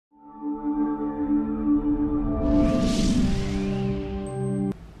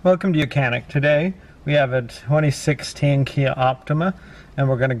Welcome to YOUCANIC. Today we have a 2016 Kia Optima, and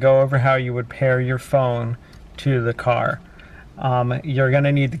we're going to go over how you would pair your phone to the car. You're going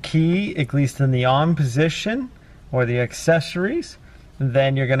to need the key, at least in the on position, or the accessories.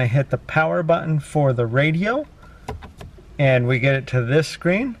 Then you're going to hit the power button for the radio, and we get it to this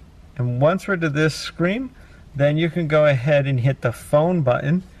screen. And once we're to this screen, then you can go ahead and hit the phone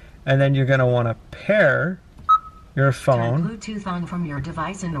button, and then you're going to want to pair your phone. Turn Bluetooth on from your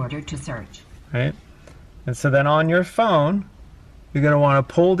device in order to search. Right? And so then on your phone, you're going to want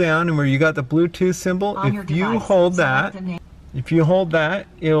to pull down, and where you got the Bluetooth symbol, if you hold that,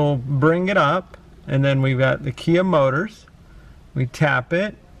 it'll bring it up, and then we've got the Kia Motors. We tap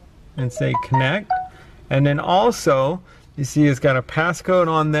it and say connect, and then also you see it's got a passcode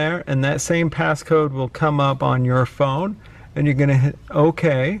on there, and that same passcode will come up on your phone, and you're going to hit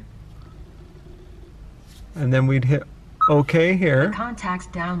OK. And then we'd hit OK here. The contacts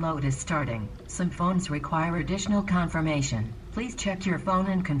download is starting. Some phones require additional confirmation. Please check your phone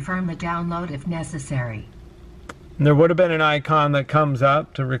and confirm the download if necessary. And there would have been an icon that comes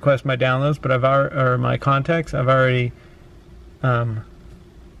up to request my downloads, but my contacts. I've already. I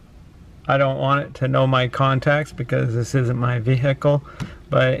don't want it to know my contacts because this isn't my vehicle.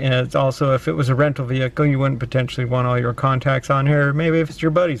 But it's also, if it was a rental vehicle, you wouldn't potentially want all your contacts on here. Maybe if it's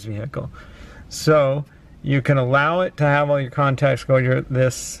your buddy's vehicle. So you can allow it to have all your contacts go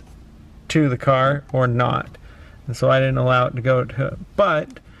to the car or not. And so I didn't allow it to go to it.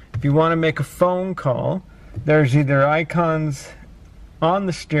 But if you want to make a phone call, there's either icons on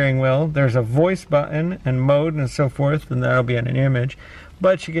the steering wheel, there's a voice button and mode and so forth, and that'll be in an image.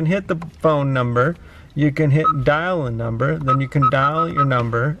 But you can hit the phone number, you can hit dial a number, then you can dial your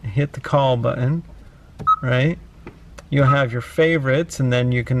number, hit the call button, right? You'll have your favorites, and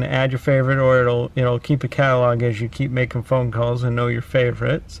then you can add your favorite, or it'll keep a catalog as you keep making phone calls and know your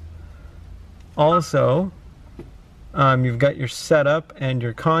favorites. Also, you've got your setup and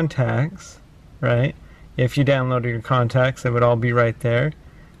your contacts, right? If you downloaded your contacts, it would all be right there.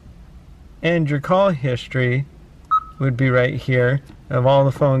 And your call history would be right here of all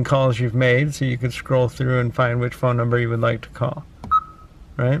the phone calls you've made, so you could scroll through and find which phone number you would like to call,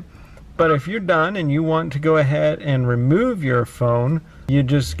 right? But if you're done and you want to go ahead and remove your phone, you're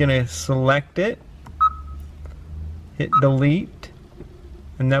just going to select it, hit delete,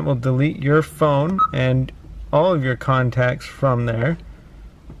 and that will delete your phone and all of your contacts from there.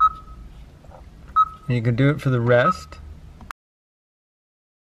 And you can do it for the rest.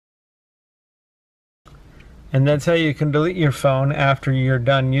 And that's how you can delete your phone after you're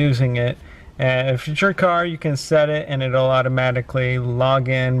done using it. If it's your car, you can set it and it'll automatically log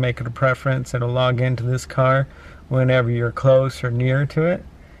in, make it a preference. It'll log into this car whenever you're close or near to it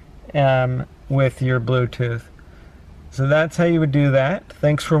with your Bluetooth. So that's how you would do that.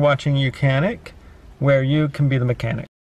 Thanks for watching YOUCANIC, where you can be the mechanic.